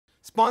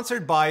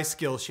Sponsored by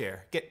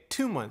Skillshare. Get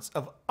 2 months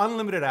of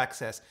unlimited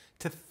access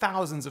to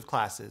thousands of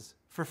classes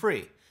for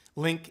free.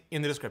 Link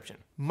in the description.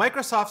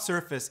 Microsoft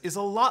Surface is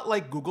a lot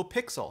like Google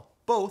Pixel.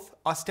 Both,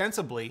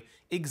 ostensibly,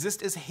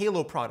 exist as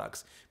halo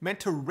products,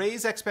 meant to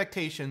raise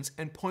expectations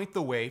and point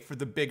the way for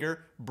the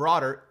bigger,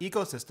 broader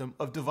ecosystem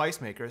of device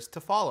makers to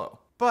follow.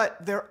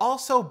 But they're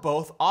also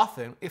both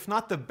often, if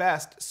not the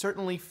best,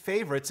 certainly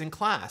favorites in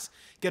class,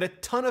 get a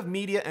ton of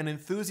media and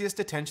enthusiast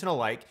attention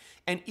alike,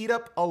 and eat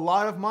up a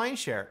lot of mind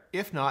share,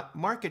 if not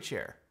market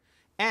share.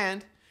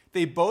 And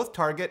they both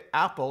target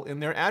Apple in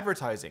their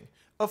advertising.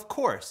 Of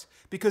course,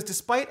 because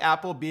despite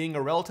Apple being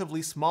a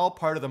relatively small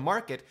part of the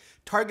market,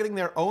 targeting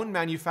their own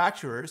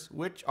manufacturers,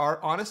 which are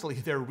honestly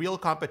their real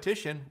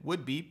competition,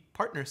 would be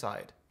partner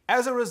side.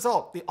 As a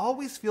result, they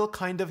always feel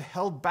kind of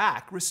held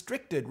back,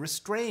 restricted,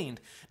 restrained,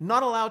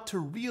 not allowed to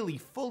really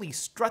fully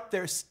strut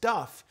their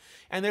stuff.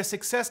 And their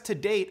success to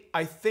date,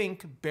 I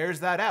think, bears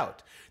that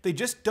out. They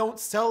just don't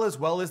sell as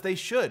well as they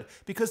should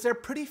because they're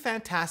pretty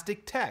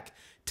fantastic tech.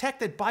 Tech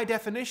that by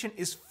definition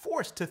is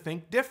forced to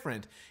think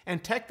different,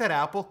 and tech that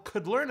Apple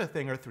could learn a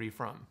thing or three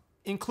from,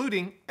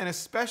 including and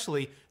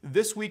especially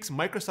this week's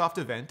Microsoft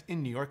event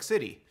in New York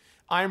City.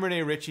 I'm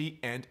Rene Ritchie,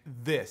 and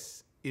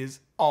this is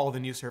all the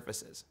new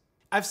Surfaces.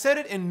 I've said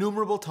it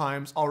innumerable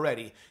times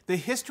already. The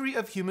history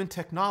of human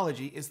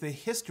technology is the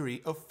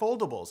history of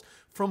foldables.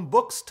 From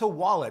books to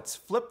wallets,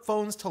 flip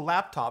phones to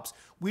laptops,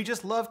 we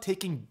just love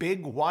taking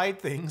big, wide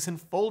things and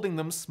folding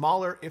them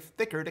smaller if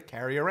thicker to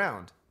carry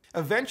around.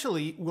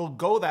 Eventually, we'll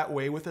go that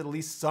way with at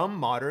least some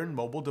modern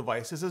mobile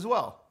devices as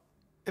well.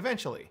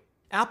 Eventually.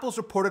 Apple's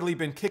reportedly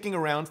been kicking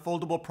around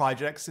foldable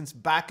projects since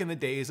back in the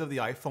days of the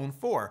iPhone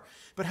 4,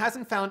 but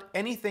hasn't found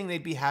anything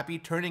they'd be happy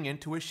turning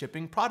into a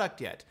shipping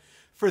product yet.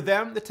 For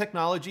them, the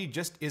technology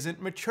just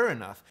isn't mature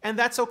enough, and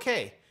that's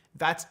okay.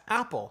 That's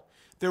Apple.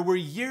 There were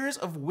years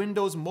of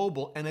Windows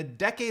Mobile and a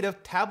decade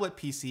of tablet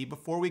PC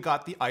before we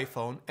got the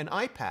iPhone and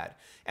iPad,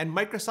 and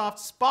Microsoft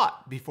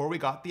Spot before we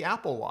got the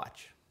Apple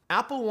Watch.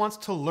 Apple wants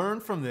to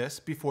learn from this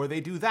before they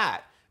do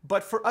that,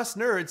 but for us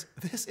nerds,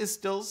 this is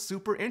still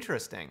super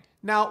interesting.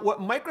 Now, what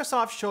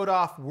Microsoft showed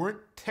off weren't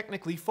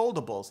technically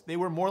foldables, they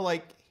were more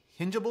like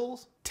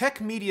hingeables.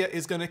 Tech media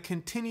is going to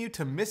continue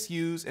to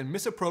misuse and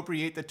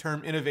misappropriate the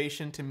term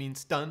innovation to mean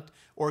stunt,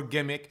 or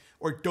gimmick,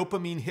 or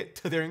dopamine hit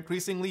to their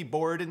increasingly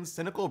bored and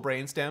cynical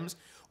brainstems,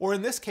 or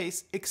in this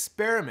case,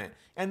 experiment,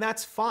 and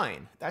that's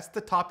fine. That's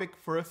the topic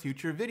for a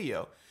future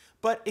video.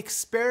 But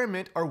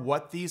experiment are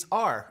what these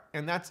are,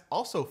 and that's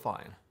also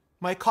fine.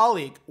 My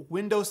colleague,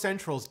 Windows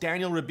Central's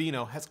Daniel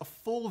Rubino, has a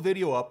full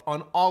video up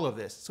on all of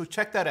this, so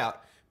check that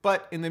out.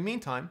 But in the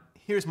meantime,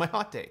 here's my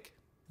hot take.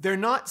 They're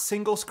not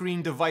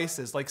single-screen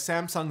devices like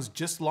Samsung's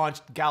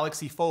just-launched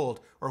Galaxy Fold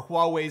or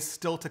Huawei's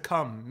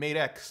still-to-come Mate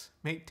X,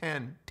 Mate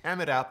 10,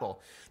 damn it Apple.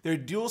 They're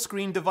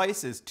dual-screen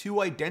devices, two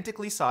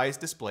identically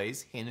sized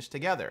displays hinged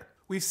together.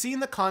 We've seen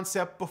the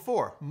concept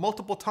before,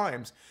 multiple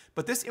times,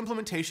 but this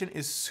implementation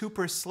is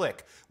super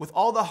slick, with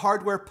all the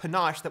hardware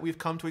panache that we've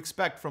come to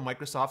expect from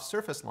Microsoft's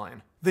Surface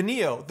line. The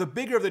Neo, the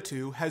bigger of the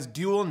two, has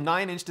dual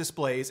 9-inch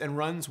displays and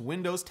runs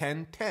Windows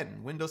 10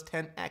 10, Windows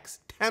 10 X,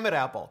 damn it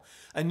Apple,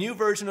 a new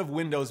version of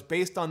Windows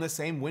based on the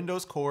same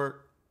Windows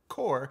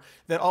core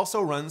that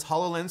also runs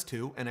HoloLens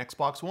 2 and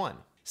Xbox One.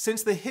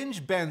 Since the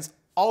hinge bends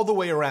all the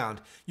way around,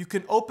 you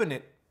can open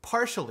it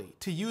partially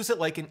to use it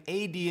like an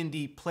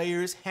AD&D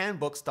player's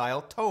handbook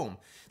style tome.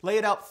 Lay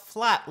it out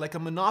flat like a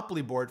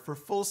Monopoly board for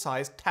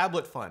full-size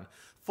tablet fun.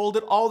 Fold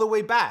it all the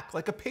way back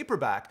like a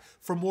paperback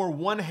for more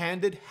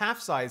one-handed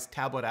half-size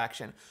tablet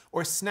action,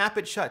 or snap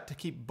it shut to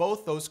keep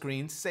both those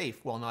screens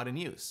safe while not in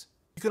use.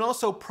 You can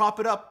also prop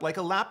it up like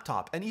a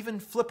laptop and even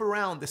flip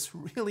around this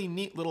really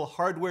neat little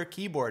hardware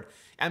keyboard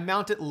and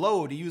mount it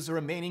low to use the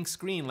remaining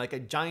screen like a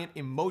giant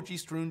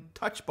emoji-strewn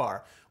touch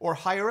bar, or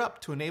higher up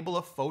to enable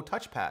a faux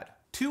touchpad.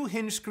 Two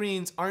hinge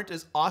screens aren't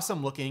as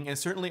awesome looking and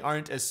certainly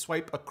aren't as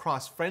swipe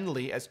across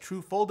friendly as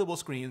true foldable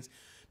screens,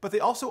 but they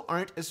also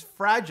aren't as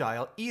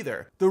fragile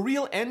either. The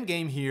real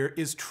endgame here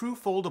is true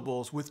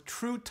foldables with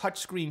true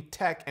touchscreen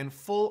tech and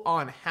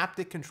full-on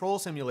haptic control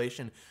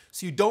simulation,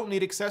 so you don't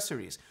need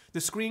accessories. The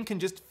screen can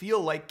just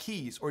feel like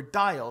keys or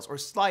dials or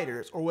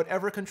sliders or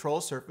whatever control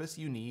surface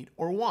you need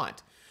or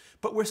want.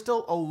 But we're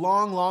still a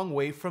long, long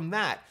way from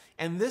that,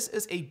 and this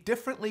is a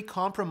differently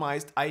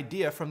compromised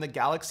idea from the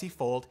Galaxy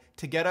Fold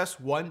to get us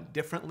one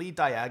differently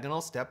diagonal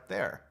step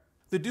there.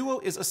 The Duo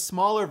is a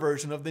smaller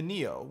version of the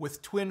Neo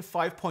with twin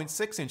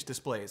 5.6-inch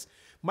displays.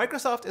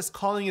 Microsoft is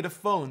calling it a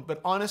phone,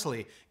 but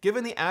honestly,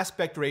 given the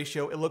aspect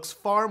ratio, it looks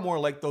far more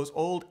like those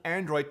old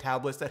Android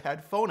tablets that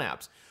had phone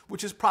apps,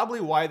 which is probably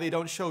why they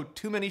don't show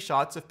too many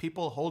shots of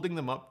people holding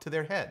them up to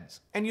their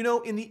heads. And you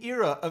know, in the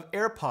era of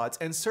AirPods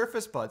and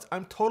Surface Buds,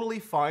 I'm totally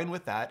fine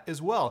with that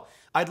as well.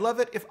 I'd love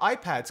it if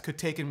iPads could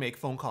take and make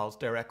phone calls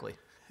directly.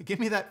 Give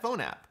me that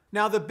phone app.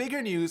 Now, the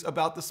bigger news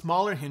about the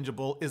smaller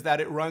hingeable is that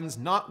it runs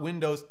not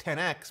Windows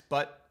 10X,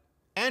 but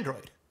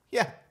Android.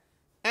 Yeah,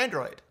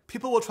 Android.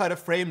 People will try to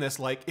frame this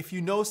like, if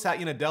you know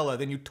Satya Nadella,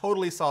 then you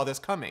totally saw this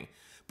coming.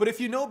 But if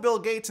you know Bill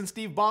Gates and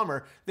Steve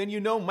Ballmer, then you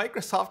know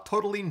Microsoft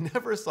totally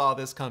never saw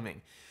this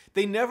coming.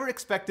 They never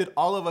expected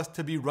all of us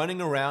to be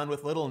running around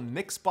with little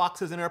Nix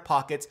boxes in our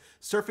pockets,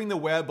 surfing the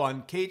web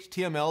on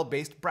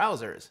HTML-based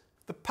browsers.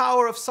 The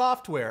power of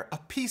software, a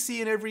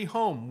PC in every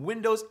home,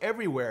 Windows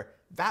everywhere,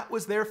 that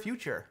was their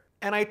future.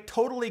 And I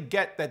totally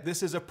get that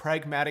this is a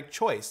pragmatic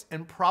choice,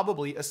 and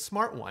probably a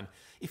smart one.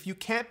 If you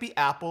can't be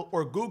Apple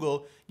or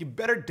Google, you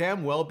better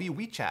damn well be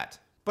WeChat.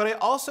 But I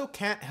also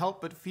can't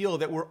help but feel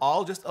that we're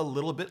all just a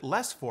little bit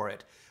less for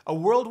it. A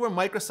world where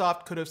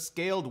Microsoft could have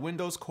scaled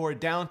Windows Core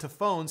down to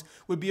phones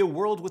would be a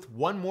world with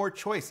one more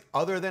choice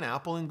other than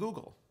Apple and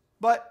Google.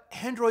 But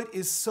Android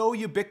is so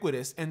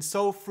ubiquitous and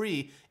so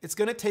free, it's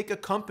going to take a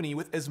company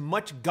with as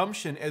much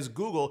gumption as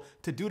Google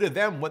to do to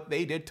them what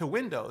they did to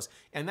Windows,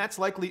 and that's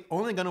likely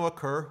only going to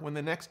occur when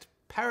the next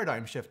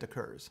paradigm shift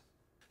occurs.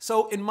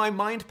 So in my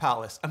mind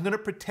palace, I'm going to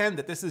pretend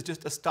that this is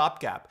just a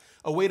stopgap,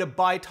 a way to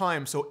buy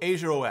time so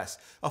Azure OS,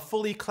 a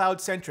fully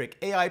cloud-centric,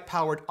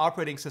 AI-powered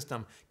operating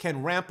system,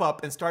 can ramp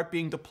up and start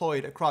being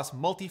deployed across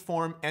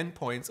multi-form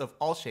endpoints of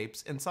all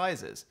shapes and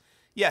sizes.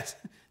 Yes,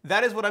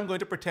 that is what I'm going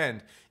to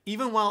pretend,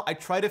 even while I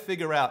try to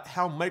figure out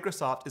how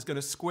Microsoft is going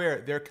to square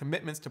their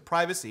commitments to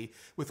privacy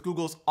with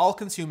Google's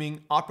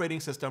all-consuming operating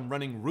system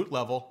running root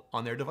level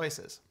on their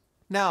devices.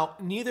 Now,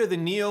 neither the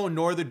Neo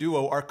nor the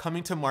Duo are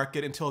coming to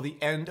market until the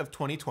end of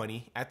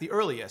 2020 at the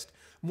earliest,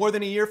 more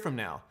than a year from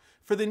now.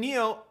 For the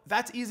Neo,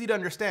 that's easy to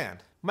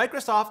understand.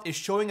 Microsoft is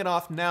showing it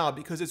off now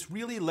because it's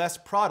really less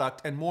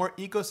product and more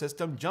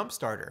ecosystem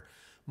jumpstarter.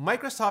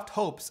 Microsoft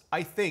hopes,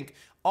 I think,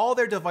 all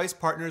their device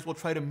partners will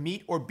try to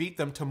meet or beat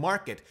them to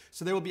market,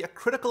 so there will be a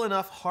critical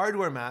enough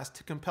hardware mass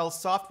to compel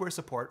software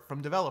support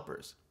from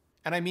developers.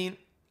 And I mean,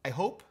 I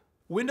hope.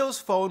 Windows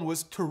Phone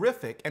was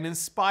terrific and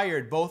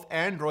inspired both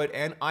Android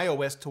and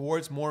iOS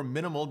towards more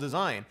minimal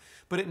design,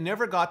 but it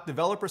never got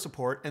developer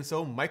support, and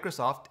so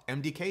Microsoft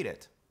MDK'd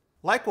it.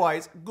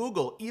 Likewise,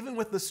 Google, even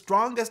with the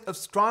strongest of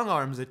strong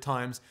arms at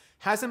times,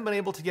 hasn't been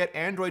able to get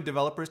Android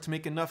developers to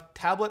make enough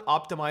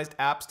tablet-optimized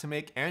apps to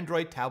make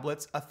Android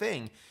tablets a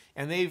thing,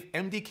 and they've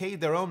MDK'd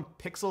their own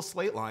Pixel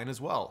Slate line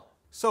as well.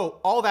 So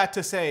all that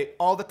to say,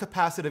 all the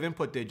capacitive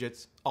input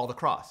digits, all the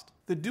crossed.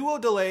 The Duo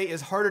delay is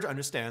harder to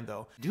understand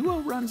though. Duo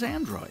runs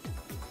Android.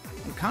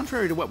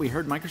 Contrary to what we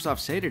heard Microsoft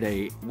say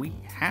today, we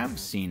have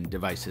seen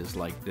devices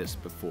like this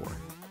before.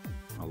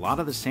 A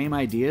lot of the same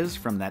ideas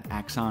from that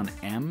Axon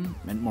M,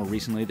 and more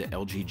recently the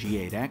LG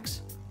G8X,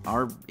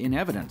 are in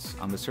evidence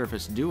on the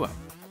Surface Duo.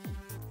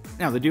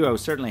 Now, the Duo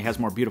certainly has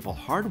more beautiful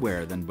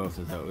hardware than both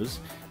of those,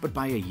 but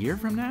by a year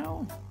from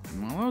now,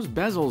 well, those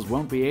bezels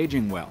won't be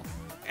aging well.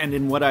 And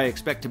in what I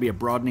expect to be a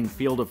broadening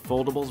field of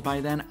foldables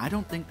by then, I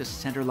don't think the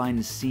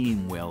centerline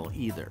seam will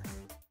either.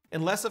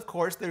 Unless, of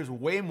course, there's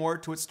way more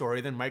to its story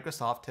than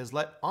Microsoft has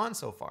let on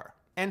so far.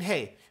 And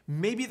hey,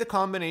 maybe the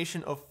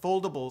combination of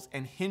foldables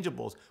and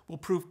hingeables will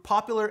prove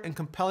popular and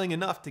compelling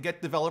enough to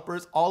get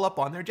developers all up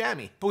on their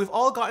jammy. But we've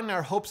all gotten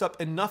our hopes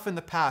up enough in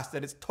the past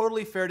that it's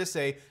totally fair to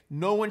say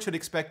no one should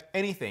expect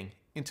anything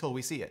until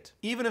we see it.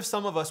 Even if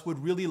some of us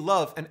would really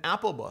love an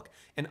Apple Book,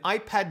 an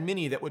iPad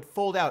mini that would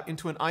fold out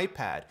into an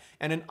iPad,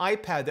 and an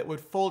iPad that would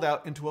fold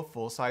out into a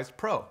full-sized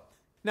Pro.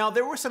 Now,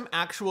 there were some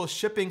actual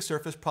shipping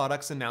Surface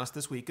products announced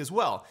this week as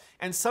well,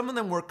 and some of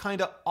them were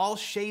kinda all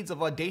shades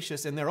of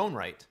audacious in their own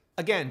right.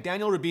 Again,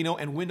 Daniel Rubino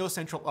and Windows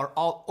Central are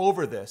all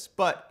over this,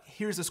 but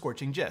here's the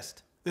scorching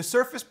gist. The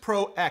Surface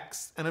Pro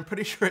X, and I'm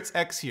pretty sure it's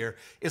X here,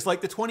 is like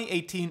the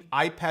 2018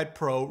 iPad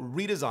Pro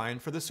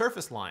redesigned for the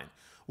Surface line.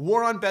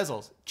 War on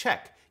bezels,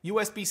 check.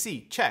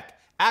 USB-C, check.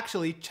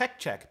 Actually,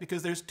 check,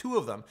 because there's two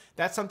of them.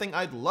 That's something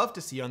I'd love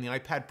to see on the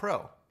iPad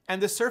Pro.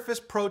 And the Surface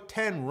Pro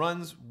 10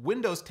 runs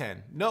Windows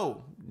 10.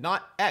 No,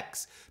 not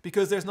X,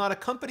 because there's not a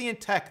company in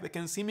tech that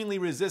can seemingly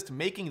resist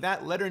making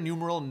that letter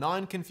numeral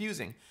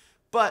non-confusing.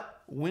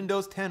 But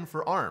Windows 10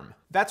 for ARM.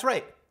 That's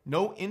right,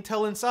 no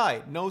Intel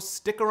inside, no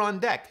sticker on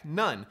deck,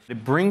 none.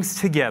 It brings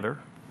together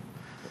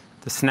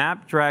the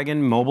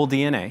Snapdragon mobile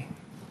DNA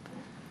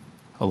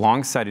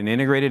alongside an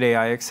integrated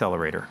AI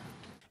accelerator.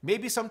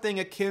 Maybe something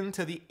akin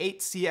to the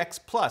 8CX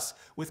Plus,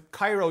 with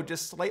Cairo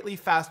just slightly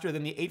faster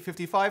than the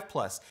 855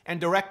 Plus,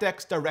 and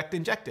DirectX direct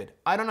injected.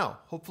 I don't know,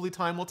 hopefully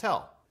time will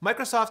tell.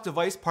 Microsoft's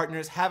device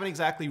partners haven't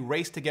exactly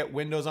raced to get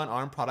Windows on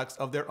ARM products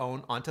of their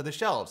own onto the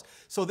shelves,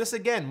 so this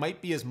again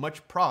might be as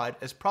much prod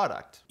as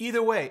product.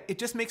 Either way, it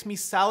just makes me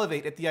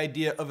salivate at the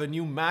idea of a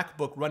new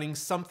MacBook running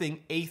something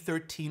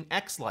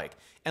A13X-like,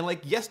 and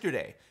like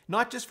yesterday,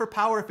 not just for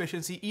power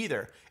efficiency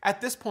either,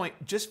 at this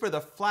point just for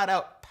the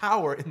flat-out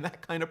power in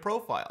that kind of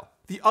profile.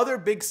 The other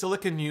big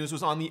silicon news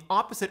was on the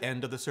opposite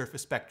end of the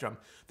Surface spectrum.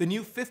 The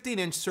new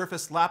 15-inch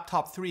Surface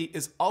Laptop 3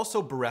 is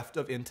also bereft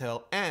of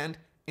Intel and,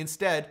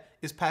 instead,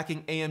 is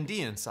packing AMD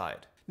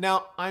inside.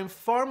 Now, I'm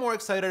far more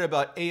excited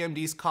about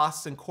AMD's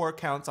costs and core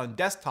counts on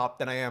desktop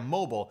than I am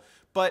mobile,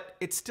 but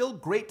it's still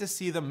great to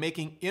see them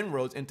making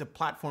inroads into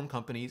platform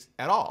companies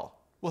at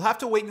all. We'll have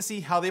to wait and see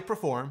how they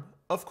perform,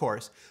 of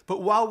course,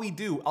 but while we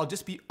do, I'll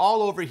just be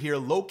all over here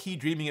low-key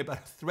dreaming about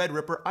a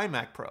Threadripper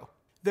iMac Pro.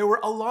 There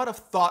were a lot of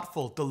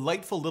thoughtful,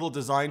 delightful little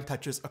design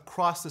touches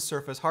across the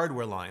Surface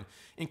hardware line,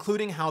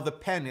 including how the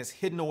pen is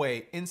hidden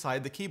away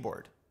inside the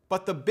keyboard.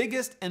 But the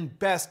biggest and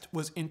best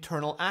was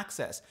internal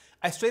access.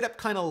 I straight up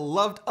kind of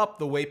loved up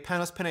the way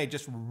Panos Panay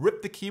just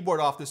ripped the keyboard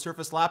off the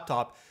Surface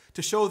laptop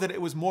to show that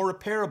it was more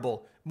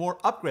repairable, more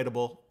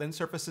upgradable than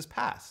Surface's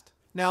past.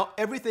 Now,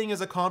 everything is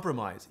a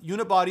compromise.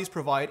 Unibodies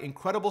provide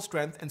incredible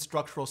strength and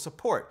structural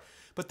support,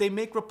 but they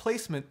make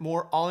replacement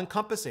more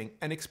all-encompassing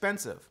and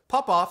expensive.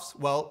 Pop-offs,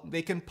 well,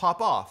 they can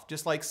pop off,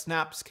 just like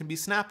snaps can be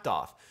snapped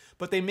off,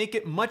 but they make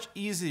it much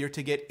easier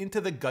to get into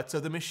the guts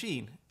of the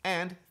machine,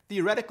 and,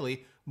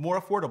 theoretically, more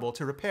affordable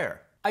to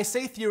repair. I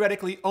say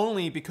theoretically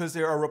only because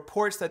there are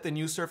reports that the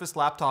new Surface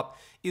laptop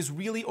is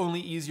really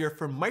only easier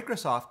for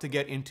Microsoft to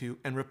get into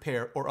and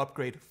repair or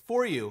upgrade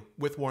for you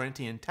with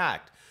warranty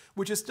intact,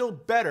 which is still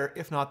better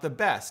if not the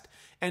best.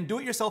 And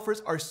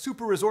do-it-yourselfers are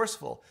super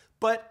resourceful,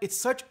 but it's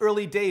such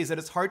early days that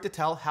it's hard to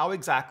tell how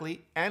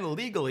exactly and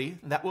legally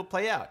that will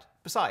play out.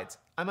 Besides,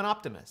 I'm an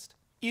optimist.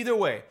 Either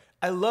way,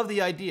 I love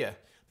the idea.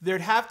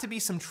 There'd have to be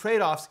some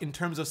trade-offs in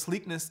terms of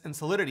sleekness and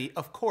solidity,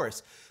 of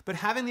course, but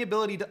having the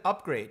ability to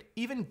upgrade,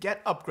 even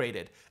get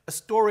upgraded, a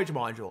storage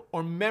module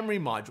or memory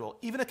module,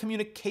 even a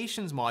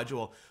communications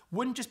module,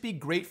 wouldn't just be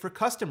great for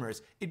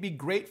customers, it'd be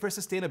great for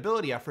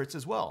sustainability efforts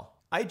as well.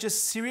 I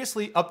just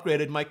seriously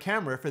upgraded my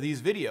camera for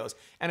these videos,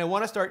 and I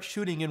want to start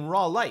shooting in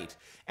raw light,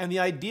 and the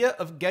idea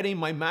of getting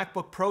my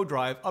MacBook Pro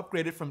drive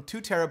upgraded from 2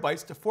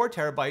 terabytes to 4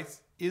 terabytes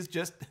is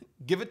just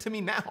give it to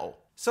me now.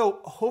 So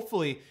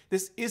hopefully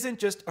this isn't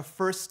just a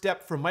first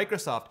step for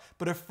Microsoft,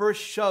 but a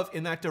first shove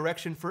in that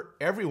direction for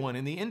everyone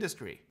in the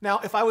industry. Now,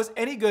 if I was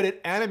any good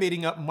at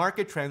animating up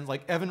market trends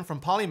like Evan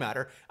from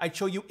Polymatter, I'd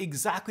show you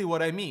exactly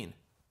what I mean.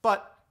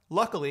 But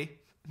luckily,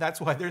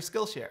 that's why there's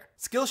Skillshare.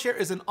 Skillshare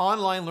is an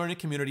online learning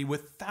community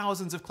with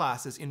thousands of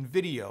classes in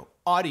video,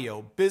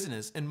 audio,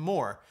 business, and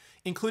more,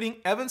 including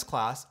Evan's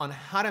class on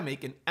how to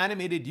make an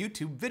animated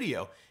YouTube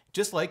video,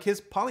 just like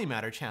his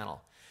Polymatter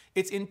channel.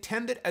 It's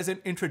intended as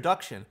an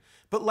introduction,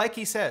 but like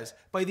he says,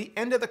 by the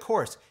end of the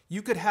course,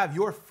 you could have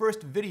your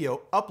first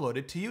video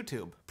uploaded to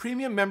YouTube.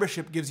 Premium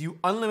membership gives you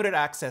unlimited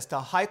access to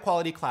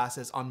high-quality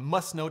classes on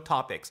must-know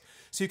topics,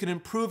 so you can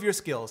improve your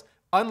skills,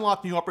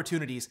 unlock new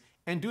opportunities,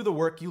 and do the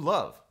work you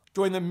love.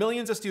 Join the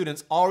millions of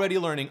students already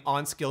learning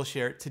on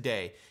Skillshare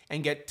today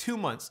and get 2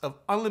 months of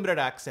unlimited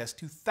access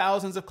to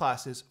thousands of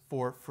classes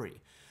for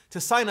free. To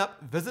sign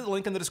up, visit the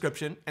link in the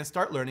description and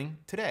start learning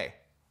today.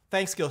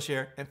 Thanks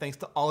Skillshare, and thanks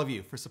to all of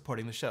you for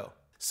supporting the show.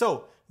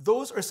 So,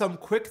 those are some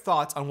quick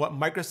thoughts on what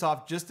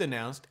Microsoft just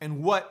announced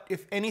and what,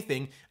 if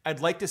anything,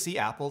 I'd like to see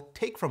Apple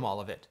take from all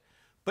of it.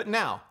 But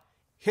now,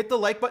 hit the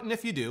like button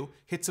if you do,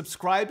 hit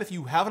subscribe if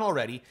you haven't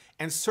already,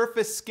 and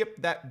Surface skip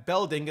that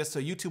bell dingus so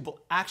YouTube will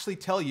actually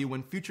tell you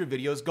when future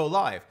videos go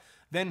live.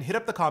 Then hit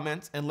up the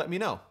comments and let me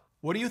know.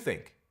 What do you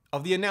think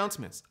of the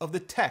announcements, of the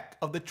tech,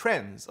 of the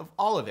trends, of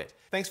all of it?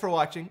 Thanks for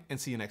watching, and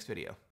see you next video.